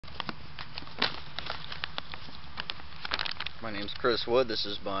My name's Chris Wood. This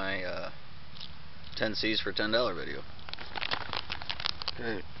is my 10 C's for $10 video.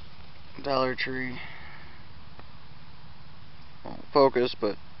 Okay, Dollar Tree. Won't focus,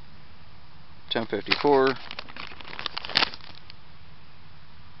 but 10.54.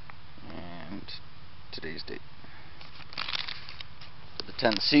 And today's date. For the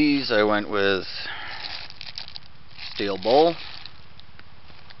 10 C's, I went with steel bowl,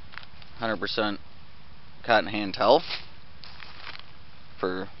 100% cotton hand towel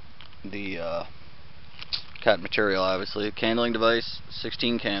for the cotton material, obviously. Candling device,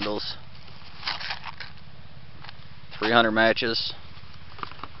 16 candles, 300 matches.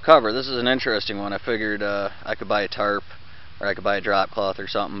 Cover, this is an interesting one. I figured I could buy a tarp or I could buy a drop cloth or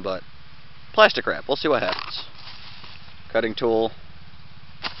something, but plastic wrap, we'll see what happens. Cutting tool.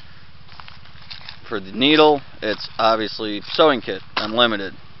 For the needle, it's obviously sewing kit,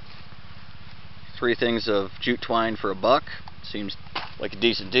 unlimited. 3 things of jute twine for $1. Seems like a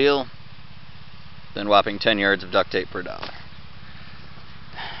decent deal. Then whopping 10 yards of duct tape for $1.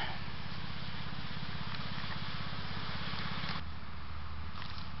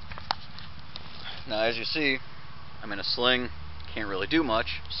 Now, as you see, I'm in a sling, can't really do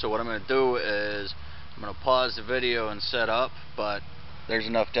much, so what I'm going to do is I'm going to pause the video and set up, but there's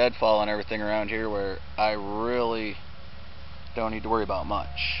enough deadfall and everything around here where I really don't need to worry about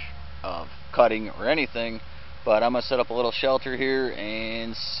much of cutting or anything, but I'm going to set up a little shelter here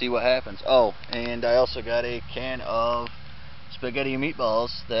and see what happens. Oh, and I also got a can of spaghetti and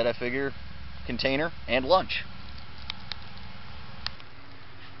meatballs that I figure container and lunch.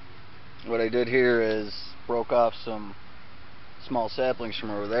 What I did here is broke off some small saplings from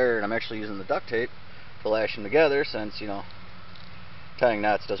over there, and I'm actually using the duct tape to lash them together since, you know, tying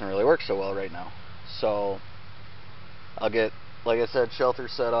knots doesn't really work so well right now. So I'll get, like I said, shelter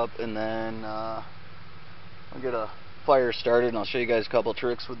set up, and then I'll get a fire started, and I'll show you guys a couple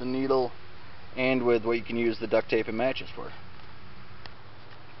tricks with the needle and with what you can use the duct tape and matches for.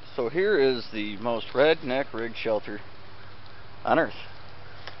 So here is the most redneck rigged shelter on earth.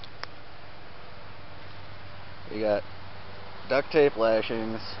 We got duct tape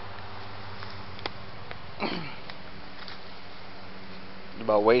lashings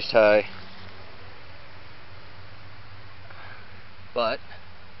about waist high, but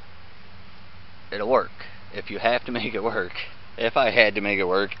it'll work if you have to make it work. If I had to make it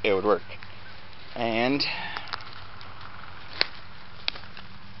work, it would work. And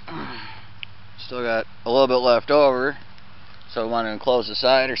still got a little bit left over, so I want to enclose the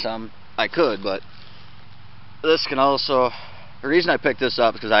side or something. I could, but this can also, the reason I picked this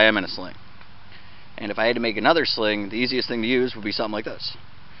up is because I am in a sling. And if I had to make another sling, the easiest thing to use would be something like this.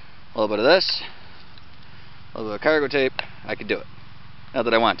 A little bit of this, a little bit of cargo tape, I could do it. Not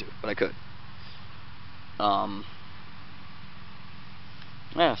that I want to, but I could.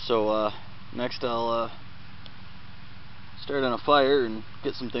 Yeah, so next I'll start on a fire and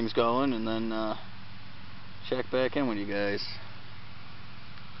get some things going, and then check back in with you guys.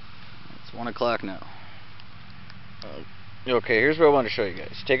 It's 1 o'clock now. Okay, here's what I want to show you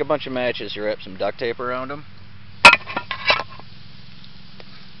guys. Take a bunch of matches, you wrap some duct tape around them.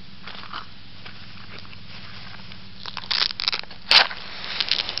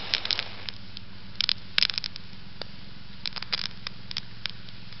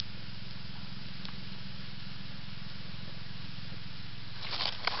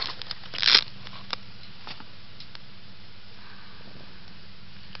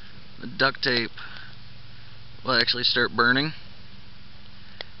 The duct tape will actually start burning,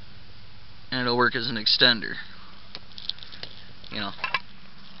 and it'll work as an extender, you know,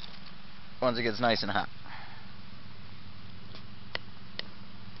 once it gets nice and hot.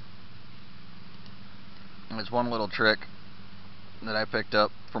 And it's one little trick that I picked up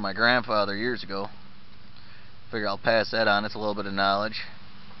from my grandfather years ago. Figure I'll pass that on. It's a little bit of knowledge.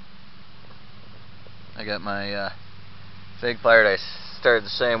 I got my fig fire. I started the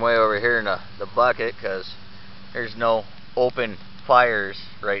same way over here in the bucket because there's no open fires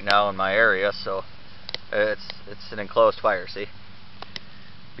right now in my area, so it's an enclosed fire, see?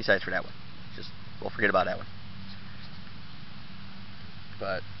 Besides for that one. Just, we'll forget about that one.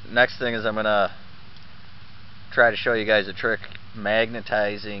 But next thing is I'm going to try to show you guys a trick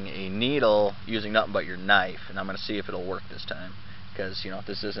magnetizing a needle using nothing but your knife, and I'm going to see if it'll work this time, because, you know,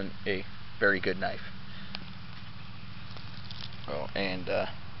 this isn't a very good knife. Oh, and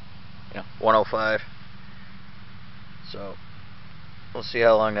you know, 105. So we'll see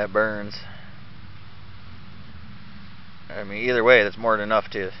how long that burns. I mean, either way, that's more than enough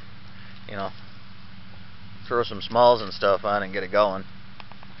to, you know, throw some smalls and stuff on and get it going.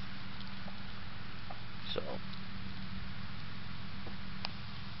 So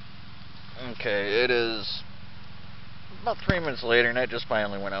Okay, it is about 3 minutes later and that just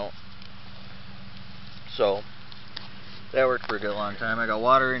finally went out. So that worked for a good long time. I got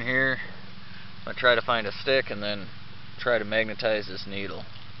water in here. I'm going to try to find a stick and then try to magnetize this needle.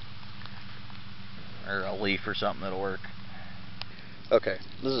 Or a leaf or something that'll work. Okay,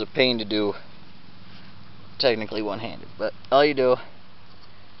 this is a pain to do technically one-handed, but all you do,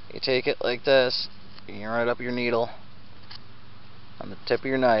 you take it like this, you right up your needle on the tip of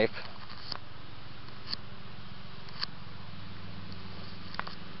your knife,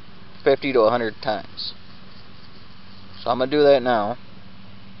 $50 to $100 times. So I'm gonna do that now,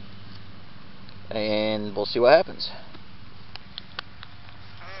 and we'll see what happens.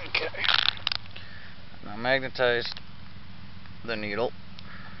 Okay. Now magnetized the needle.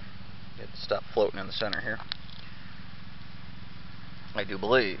 Get it to stop floating in the center here. I do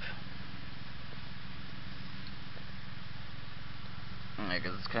believe.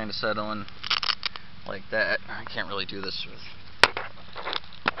 Because it's kind of settling like that. I can't really do this with.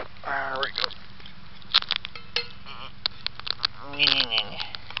 There we go.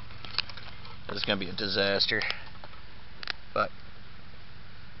 This is going to be a disaster. But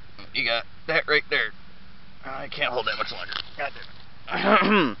you got that right there. I can't hold that much longer. God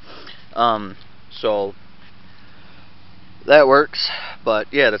damn it. So that works. But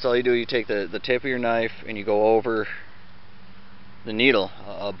yeah, that's all you do. You take the tip of your knife and you go over the needle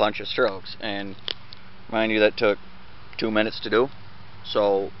a bunch of strokes. And mind you, that took 2 minutes to do.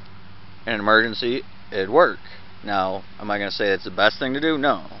 So in an emergency, it'd work. Now, am I going to say it's the best thing to do?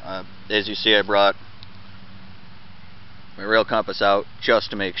 No. As you see, I brought my real compass out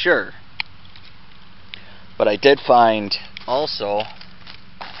just to make sure. But I did find also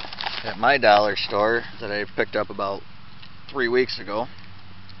at my dollar store that I picked up about 3 weeks ago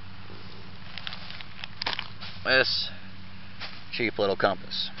this cheap little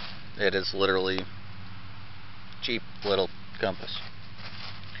compass. It is literally cheap little compass.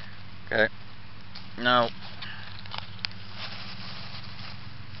 Okay. Now,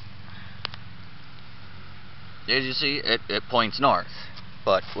 as you see, it points north.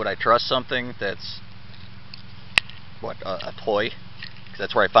 But would I trust something that's a toy? Because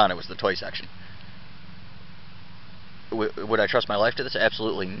that's where I found it, was the toy section. Would I trust my life to this?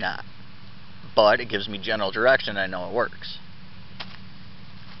 Absolutely not. But it gives me general direction and I know it works.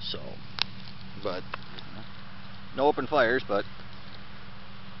 So, but no open fires, but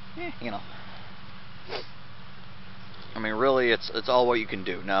you know. I mean, really, it's all what you can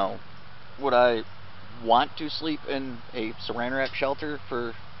do. Now, would I want to sleep in a saran wrap shelter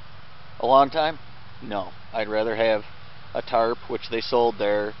for a long time? No. I'd rather have a tarp, which they sold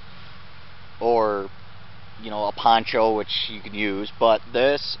there, or a poncho, which you could use. But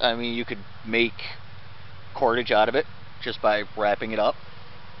this, I mean, you could make cordage out of it just by wrapping it up.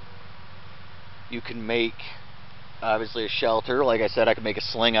 You can make, obviously, a shelter. Like I said, I could make a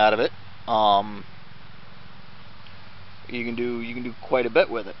sling out of it. You can do quite a bit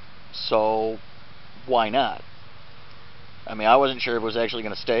with it. So why not? I mean, I wasn't sure if it was actually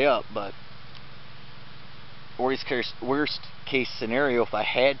going to stay up, but worst case scenario, if I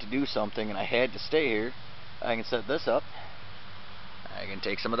had to do something and I had to stay here, I can set this up. I can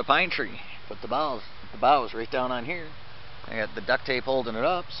take some of the pine tree, put the boughs right down on here. I got the duct tape holding it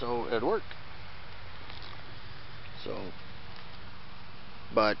up, so it'd work. So,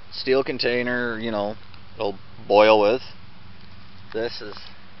 but steel container, it'll boil with. This is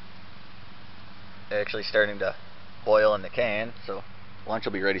actually starting to boil in the can, so lunch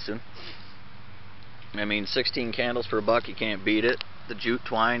will be ready soon. I mean, 16 candles for $1, you can't beat it. The jute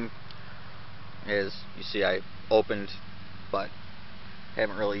twine is, you see, I opened, but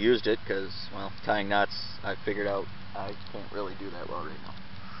haven't really used it because, well, tying knots, I figured out I can't really do that well right now.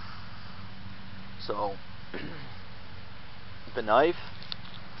 So, the knife,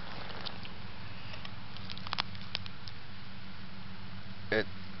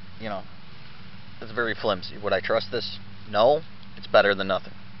 it's very flimsy. Would I trust this? No. It's better than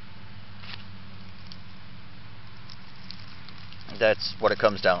nothing. That's what it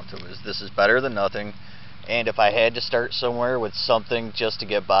comes down to, is this is better than nothing. And if I had to start somewhere with something just to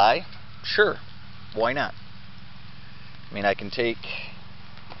get by, sure, why not? I mean, I can take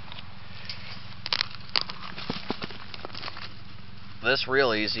this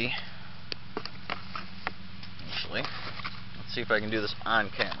real easy. Actually, let's see if I can do this on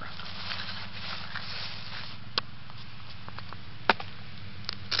camera.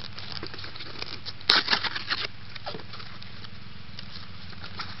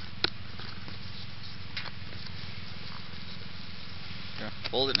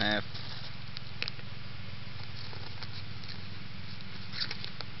 Fold it in half.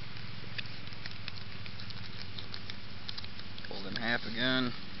 wrap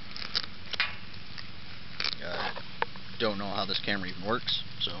again. Don't know how this camera even works,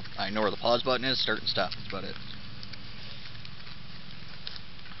 so I know where the pause button is, start and stop, that's about it.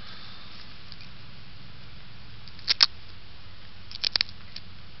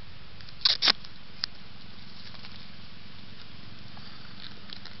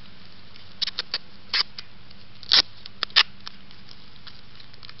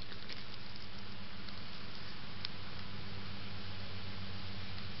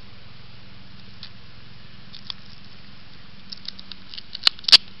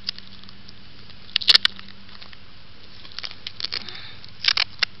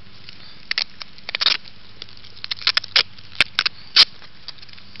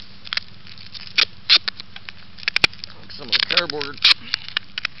 Some of the cardboard.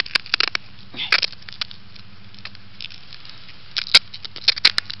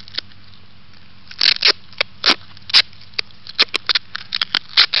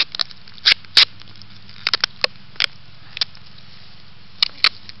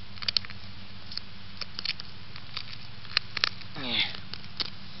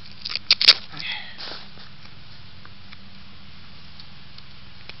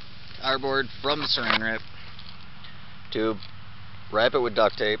 Cardboard from the saran wrap tube. Wrap it with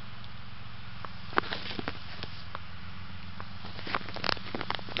duct tape.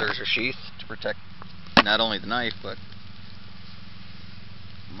 There's a sheath to protect not only the knife, but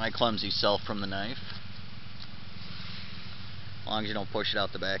my clumsy self from the knife. As long as you don't push it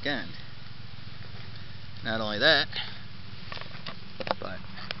out the back end. Not only that, but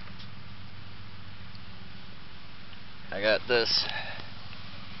I got this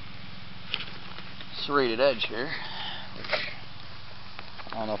serrated edge here, which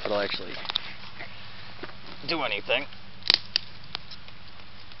I don't know if it'll actually do anything,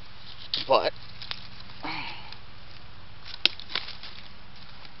 but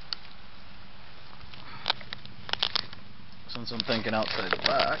since I'm thinking outside the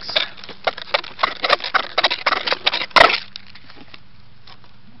box,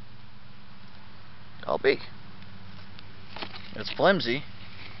 I'll be. It's flimsy,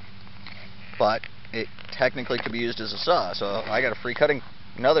 but it technically could be used as a saw, so I got a free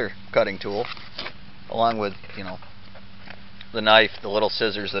another cutting tool, along with, you know, the knife, the little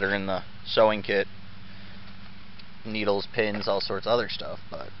scissors that are in the sewing kit, needles, pins, all sorts of other stuff.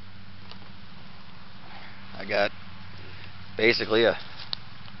 But I got basically a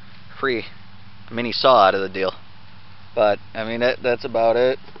free mini saw out of the deal. But I mean, that's about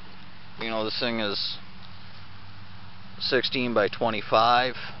it. You know, this thing is 16 by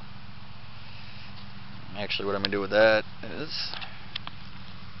 25. Actually, what I'm going to do with that is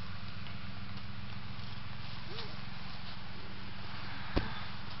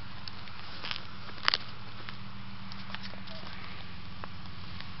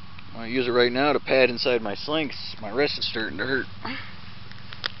I'm going to use it right now to pad inside my slinks. My wrist is starting to hurt.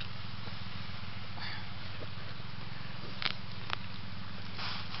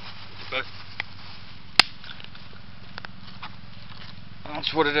 But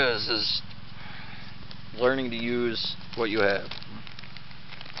that's what it is learning to use what you have.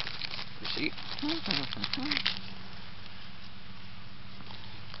 You see?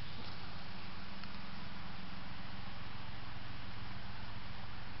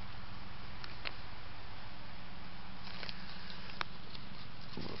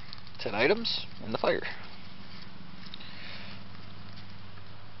 Ten items in the fire.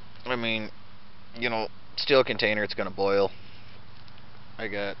 I mean, you know, steel container, it's gonna boil. I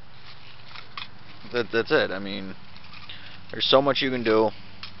got that's it. I mean, there's so much you can do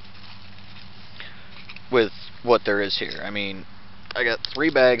with what there is here. I mean, I got 3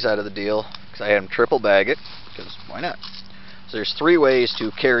 bags out of the deal because I had them triple bag it, because why not? So there's 3 ways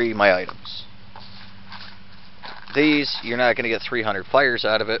to carry my items. These, you're not going to get 300 fires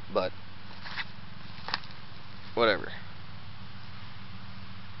out of it, but whatever.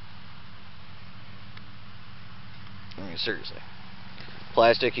 I mean, seriously.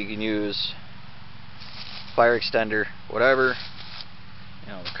 Plastic, you can use fire extender, whatever.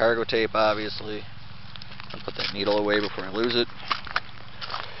 You know, the cargo tape, obviously. I'll put that needle away before I lose it.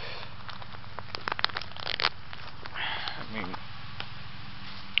 I mean,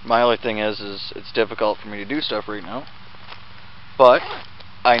 my only thing is it's difficult for me to do stuff right now. But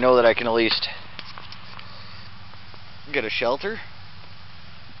I know that I can at least get a shelter.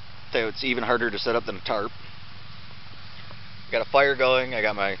 So it's even harder to set up than a tarp. Got a fire going, I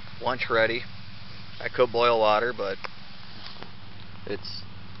got my lunch ready. I could boil water, but it's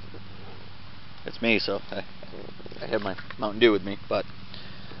me, so I have my Mountain Dew with me. But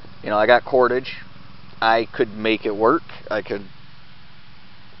you know, I got cordage. I could make it work. I could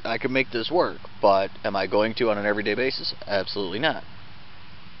I can make this work, but am I going to on an everyday basis? Absolutely not.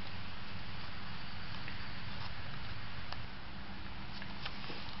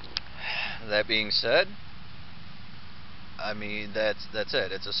 That being said, I mean, that's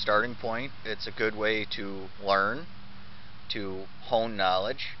it. It's a starting point. It's a good way to learn, to hone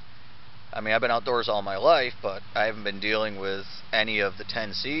knowledge. I mean, I've been outdoors all my life, but I haven't been dealing with any of the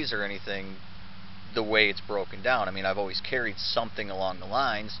 10 C's or anything the way it's broken down. I mean, I've always carried something along the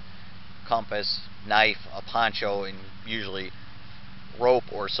lines: compass, knife, a poncho, and usually rope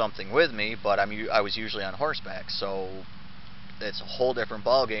or something with me, but I was usually on horseback, so it's a whole different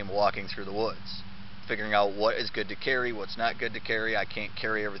ballgame walking through the woods, figuring out what is good to carry, what's not good to carry. I can't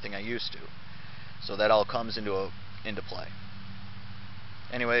carry everything I used to, so that all comes into play.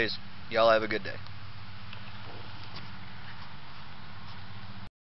 Anyways, y'all have a good day.